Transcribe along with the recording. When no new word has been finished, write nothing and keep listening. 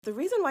The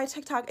reason why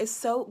TikTok is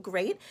so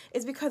great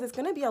is because it's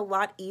going to be a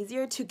lot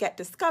easier to get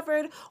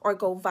discovered or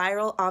go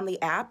viral on the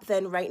app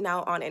than right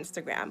now on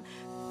Instagram.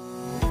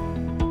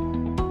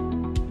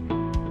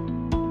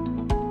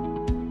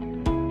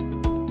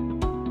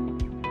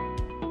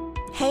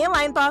 Hey,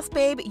 Align Boss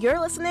Babe, you're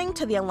listening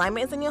to the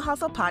Alignment is a New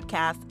Hustle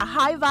podcast, a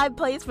high vibe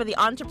place for the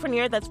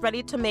entrepreneur that's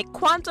ready to make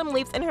quantum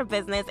leaps in her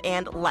business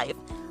and life.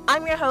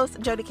 I'm your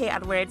host, Jody K.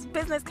 Edwards,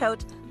 business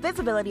coach,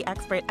 visibility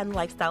expert, and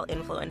lifestyle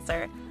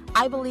influencer.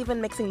 I believe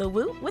in mixing the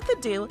woo with the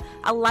do,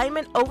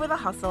 alignment over the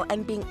hustle,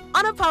 and being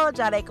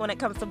unapologetic when it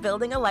comes to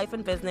building a life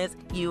and business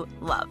you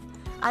love.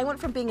 I went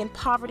from being in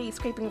poverty,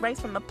 scraping rice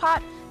from the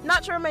pot,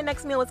 not sure where my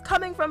next meal was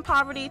coming from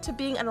poverty, to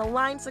being an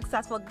aligned,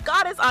 successful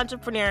goddess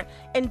entrepreneur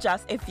in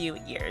just a few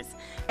years.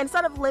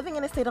 Instead of living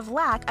in a state of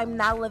lack, I'm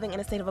now living in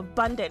a state of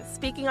abundance,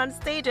 speaking on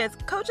stages,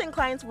 coaching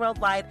clients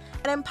worldwide,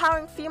 and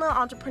empowering female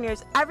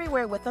entrepreneurs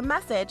everywhere with a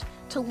message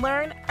to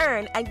learn,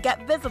 earn, and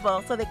get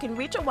visible so they can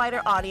reach a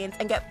wider audience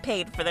and get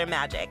paid for their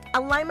magic.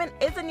 Alignment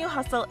is a New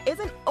Hustle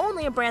isn't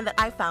only a brand that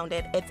I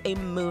founded, it's a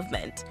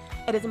movement.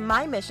 It is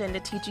my mission to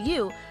teach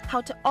you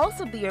how to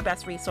also be your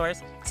best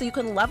resource so you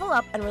can level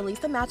up and release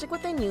the magic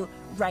within you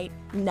right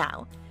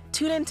now.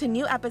 Tune in to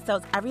new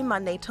episodes every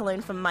Monday to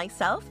learn from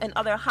myself and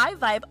other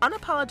high-vibe,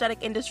 unapologetic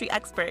industry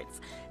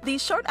experts.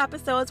 These short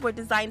episodes were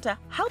designed to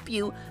help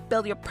you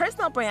build your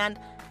personal brand,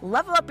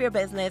 level up your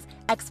business,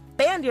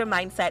 expand your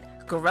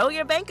mindset, grow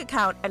your bank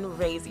account, and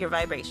raise your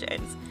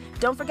vibrations.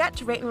 Don't forget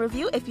to rate and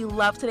review if you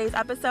love today's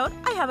episode.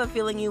 I have a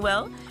feeling you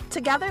will.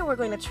 Together, we're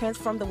going to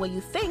transform the way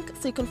you think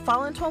so you can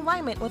fall into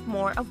alignment with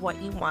more of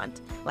what you want.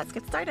 Let's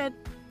get started.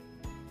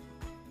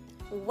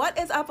 What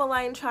is up,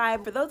 Align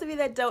Tribe? For those of you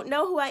that don't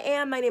know who I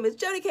am, my name is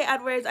Jody K.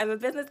 Edwards. I'm a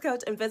business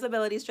coach and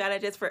visibility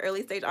strategist for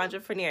early stage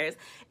entrepreneurs.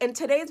 In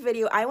today's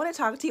video, I want to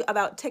talk to you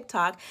about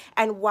TikTok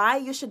and why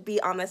you should be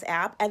on this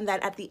app. And then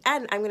at the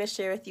end, I'm going to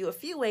share with you a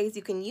few ways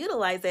you can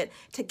utilize it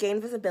to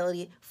gain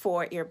visibility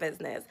for your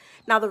business.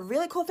 Now, the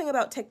really cool thing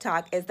about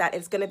TikTok is that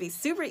it's going to be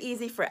super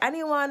easy for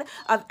anyone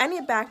of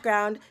any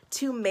background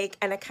to make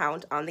an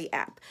account on the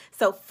app.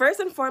 So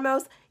first and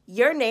foremost,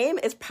 your name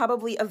is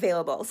probably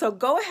available. So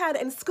go ahead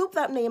and scoop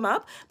that name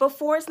up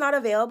before it's not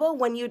available.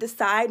 When you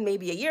decide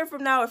maybe a year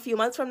from now or a few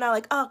months from now,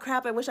 like, oh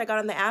crap, I wish I got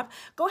on the app,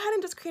 go ahead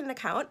and just create an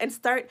account and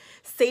start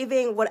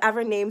saving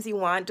whatever names you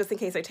want just in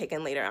case they're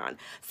taken later on.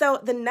 So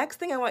the next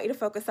thing I want you to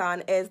focus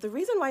on is the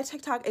reason why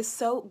TikTok is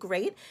so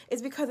great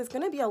is because it's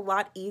going to be a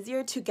lot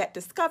easier to get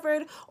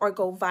discovered or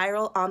go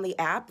viral on the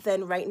app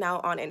than right now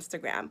on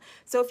Instagram.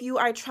 So if you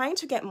are trying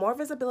to get more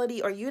visibility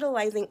or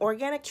utilizing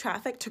organic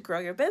traffic to grow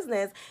your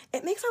business,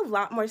 it makes a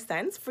lot more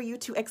sense for you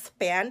to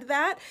expand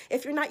that.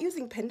 If you're not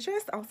using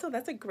Pinterest, also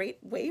that's a great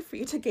way for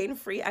you to gain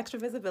free extra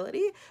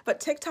visibility. But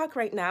TikTok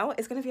right now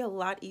is going to be a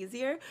lot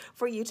easier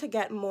for you to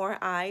get more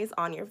eyes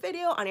on your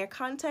video, on your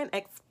content,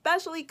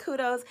 especially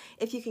kudos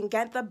if you can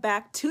get them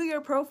back to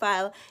your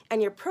profile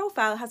and your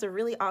profile has a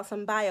really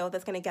awesome bio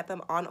that's going to get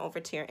them on over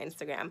to your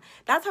Instagram.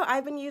 That's how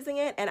I've been using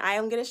it, and I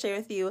am going to share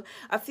with you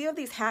a few of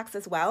these hacks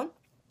as well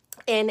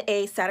in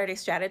a Saturday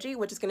strategy,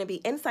 which is going to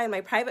be inside my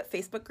private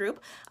Facebook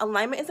group,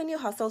 Alignment is a New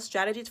Hustle,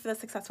 Strategies for the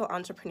Successful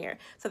Entrepreneur.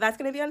 So that's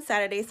going to be on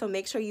Saturday, so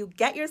make sure you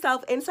get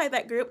yourself inside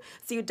that group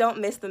so you don't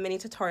miss the mini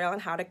tutorial on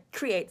how to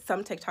create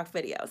some TikTok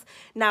videos.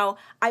 Now,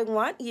 I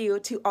want you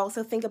to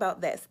also think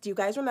about this. Do you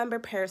guys remember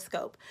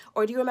Periscope?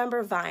 Or do you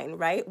remember Vine,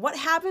 right? What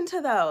happened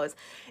to those?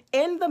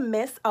 In the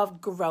midst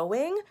of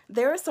growing,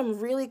 there are some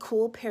really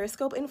cool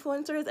Periscope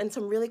influencers and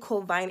some really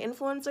cool Vine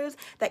influencers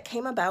that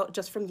came about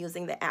just from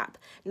using the app.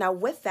 Now,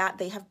 with that,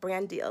 they have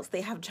brand deals.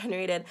 They have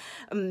generated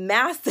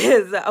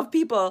masses of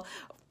people,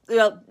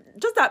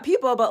 just not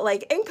people, but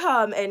like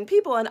income and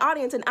people and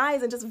audience and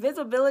eyes and just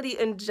visibility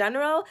in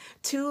general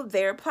to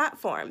their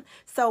platform.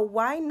 So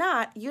why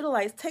not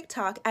utilize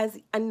TikTok as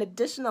an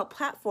additional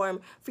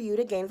platform for you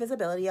to gain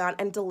visibility on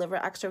and deliver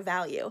extra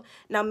value?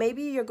 Now,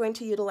 maybe you're going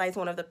to utilize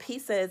one of the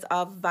pieces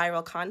of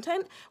viral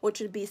content, which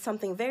would be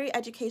something very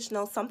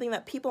educational, something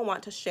that people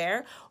want to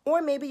share,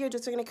 or maybe you're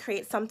just going to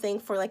create something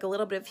for like a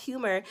little bit of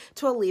humor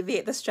to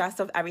alleviate the stress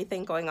of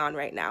everything going on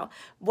right now.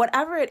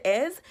 Whatever it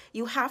is,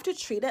 you have to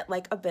treat it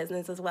like a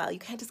business as well. You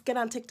can't just get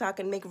on TikTok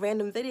and make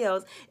random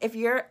videos. If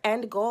your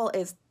end goal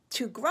is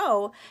to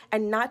grow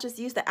and not just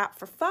use the app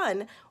for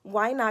fun,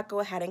 why not go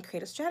ahead and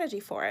create a strategy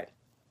for it?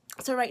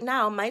 So right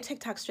now, my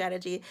TikTok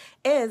strategy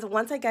is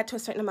once I get to a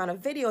certain amount of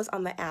videos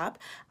on the app,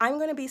 I'm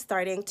going to be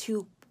starting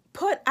to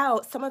put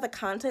out some of the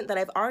content that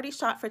I've already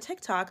shot for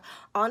TikTok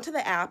onto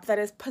the app that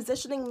is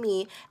positioning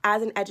me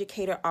as an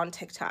educator on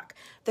TikTok.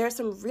 There are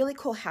some really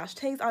cool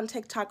hashtags on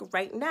TikTok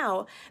right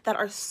now that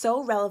are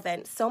so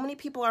relevant. So many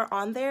people are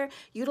on there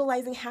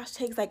utilizing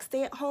hashtags like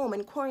stay at home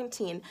and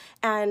quarantine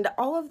and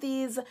all of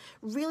these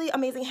really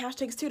amazing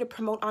hashtags too to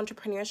promote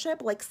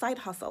entrepreneurship, like side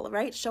hustle,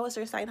 right? Show us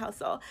your side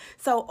hustle.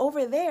 So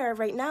over there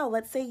right now,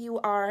 let's say you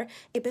are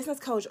a business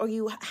coach or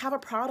you have a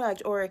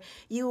product or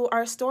you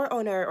are a store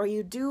owner or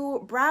you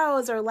do browse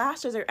brows or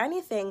lashes or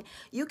anything,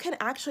 you can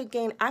actually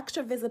gain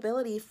extra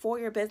visibility for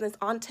your business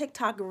on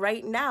TikTok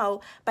right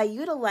now by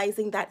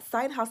utilizing that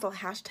side hustle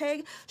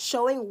hashtag,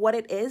 showing what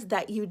it is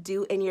that you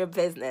do in your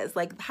business.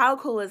 Like, how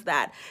cool is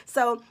that?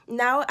 So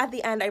now at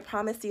the end, I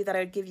promised you that I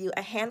would give you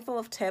a handful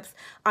of tips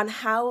on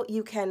how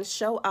you can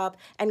show up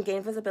and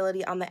gain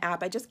visibility on the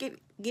app. I just gave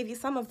you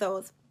some of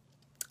those.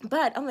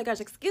 But, oh my gosh,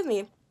 excuse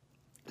me.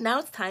 Now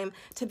it's time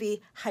to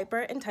be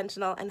hyper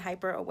intentional and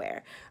hyper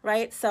aware,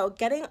 right? So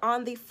getting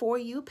on the For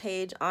You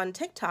page on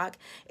TikTok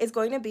is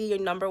going to be your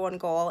number one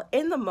goal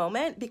in the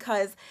moment,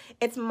 because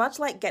it's much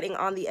like getting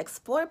on the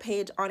Explore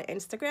page on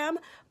Instagram,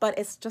 but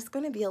it's just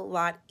going to be a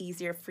lot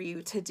easier for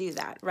you to do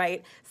that,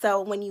 right?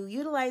 So when you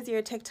utilize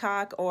your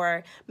TikTok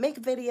or make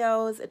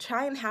videos,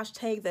 try and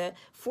hashtag the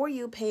For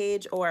You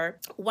page or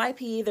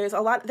YP. There's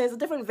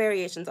different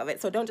variations of it.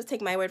 So don't just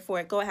take my word for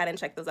it. Go ahead and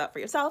check those out for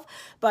yourself.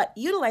 But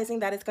utilizing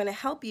that is going to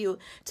help you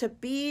to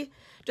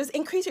just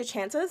increase your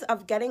chances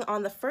of getting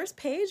on the first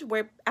page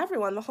where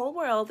everyone, the whole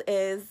world,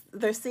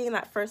 they're seeing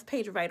that first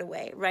page right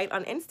away, right?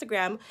 On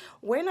Instagram,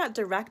 we're not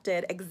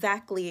directed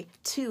exactly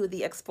to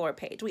the Explore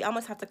page. We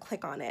almost have to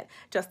click on it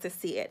just to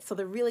see it. So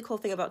the really cool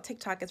thing about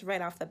TikTok is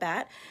right off the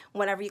bat,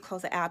 whenever you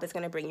close the app, it's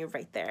going to bring you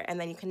right there, and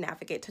then you can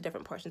navigate to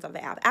different portions of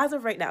the app. As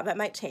of right now, that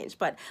might change,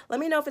 but let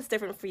me know if it's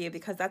different for you,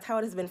 because that's how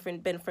it has been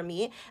for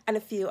me and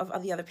a few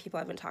of the other people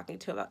I've been talking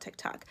to about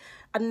TikTok.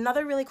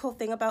 Another really cool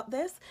thing about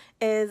this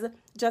is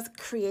just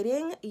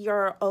creating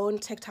your own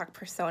TikTok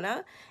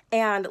persona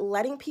and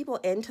letting people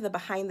into the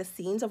behind the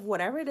scenes of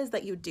whatever it is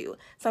that you do.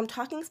 So I'm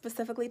talking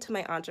specifically to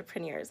my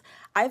entrepreneurs.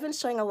 I've been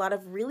showing a lot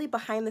of really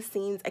behind the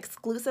scenes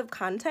exclusive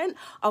content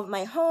of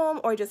my home,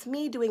 or just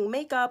me doing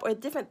makeup or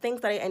different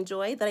things that I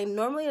enjoy that I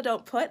normally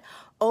don't put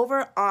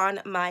over on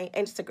my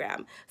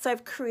Instagram. So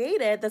I've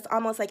created this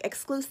almost like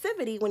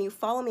exclusivity. When you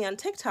follow me on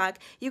TikTok,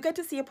 you get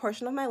to see a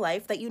portion of my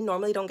life that you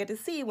normally don't get to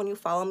see when you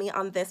follow me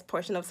on this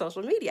portion of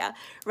social media,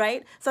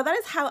 right? So that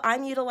is how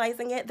I'm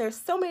utilizing it. There's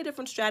so many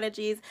different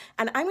strategies,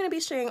 and I'm going to be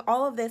sharing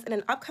all of this in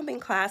an upcoming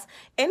class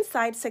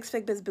inside Six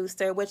Fig Biz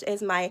Booster, which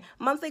is my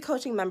monthly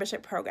coaching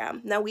membership program.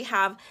 Now we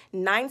have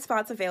 9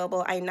 spots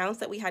available. I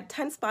announced that we had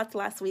 10 spots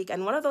last week,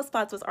 and one of those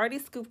spots was already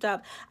scooped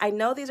up. I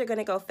know these are going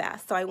to go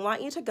fast, so I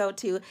want you to go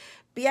to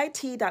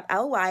bit.ly/Six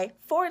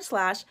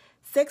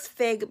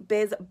Fig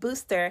Biz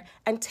Booster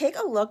and take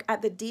a look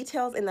at the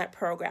details in that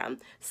program.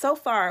 So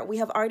far, we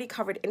have already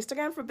covered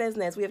Instagram for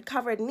business. We have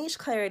covered niche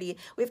clarity.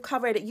 We've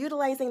covered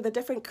utilizing the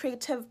different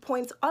creative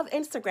points of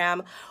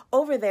Instagram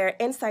over there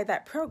inside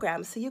that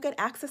program. So you get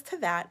access to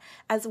that,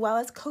 as well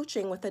as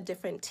coaching with the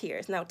different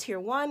tiers. Now, tier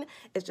 1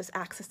 is just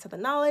access to the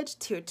knowledge.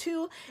 Tier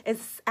 2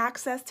 is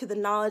access to the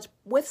knowledge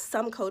with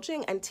some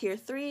coaching. And tier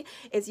 3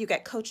 is you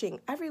get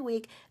coaching every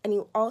week, and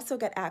you also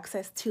get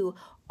access to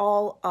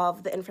all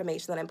of the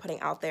information that I'm putting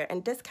out there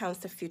and discounts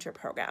to future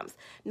programs.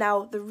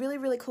 Now, the really,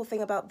 really cool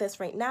thing about this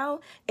right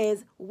now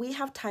is we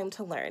have time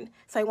to learn.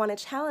 So I want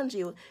to challenge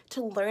you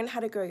to learn how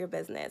to grow your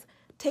business.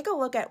 Take a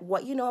look at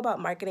what you know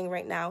about marketing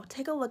right now.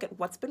 Take a look at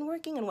what's been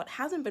working and what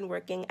hasn't been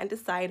working, and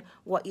decide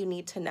what you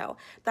need to know.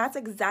 That's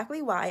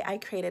exactly why I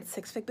created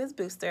Six Fig Biz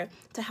Booster,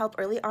 to help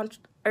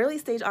early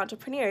stage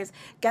entrepreneurs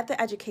get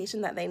the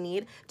education that they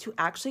need to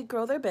actually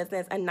grow their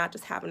business and not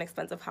just have an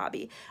expensive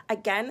hobby.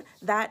 Again,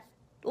 that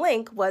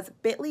link was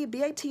bit.ly/Six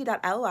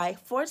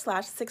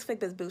Fig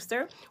Biz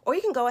Booster, or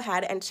you can go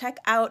ahead and check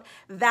out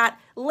that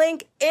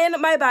link in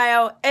my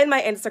bio in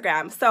my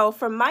Instagram. So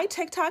for my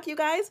TikTok, you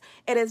guys,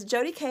 it is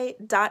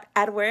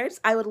jodyk.edwards.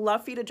 I would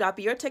love for you to drop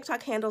your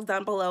TikTok handles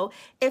down below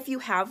if you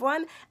have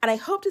one, and I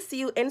hope to see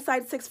you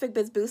inside Six Fig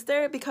Biz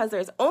Booster, because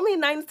there's only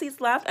 9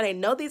 seats left, and I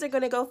know these are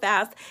going to go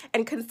fast.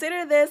 And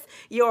consider this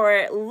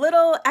your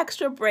little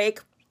extra break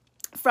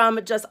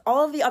from just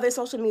all of the other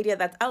social media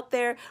that's out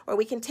there, where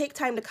we can take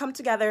time to come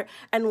together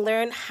and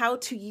learn how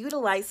to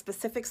utilize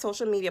specific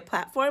social media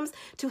platforms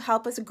to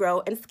help us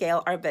grow and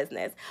scale our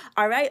business.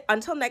 All right,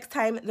 until next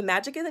time, the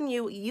magic is in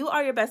you. You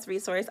are your best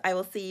resource. I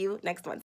will see you next Wednesday.